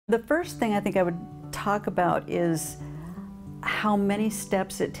The first thing I think I would talk about is how many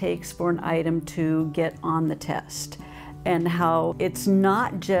steps it takes for an item to get on the test, and how it's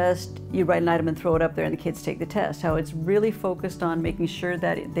not just you write an item and throw it up there and the kids take the test, how it's really focused on making sure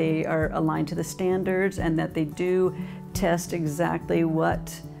that they are aligned to the standards and that they do test exactly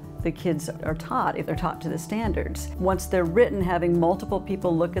what the kids are taught, if they're taught to the standards. Once they're written, having multiple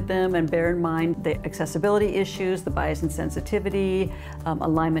people look at them and bear in mind the accessibility issues, the bias and sensitivity,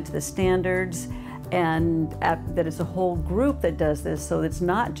 alignment to the standards, and that it's a whole group that does this, so it's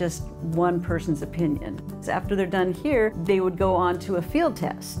not just one person's opinion. After they're done here, they would go on to a field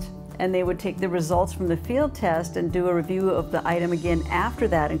test, and they would take the results from the field test and do a review of the item again after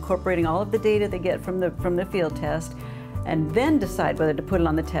that, incorporating all of the data they get from the field test, and then decide whether to put it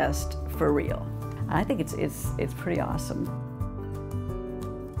on the test for real. I think it's pretty awesome.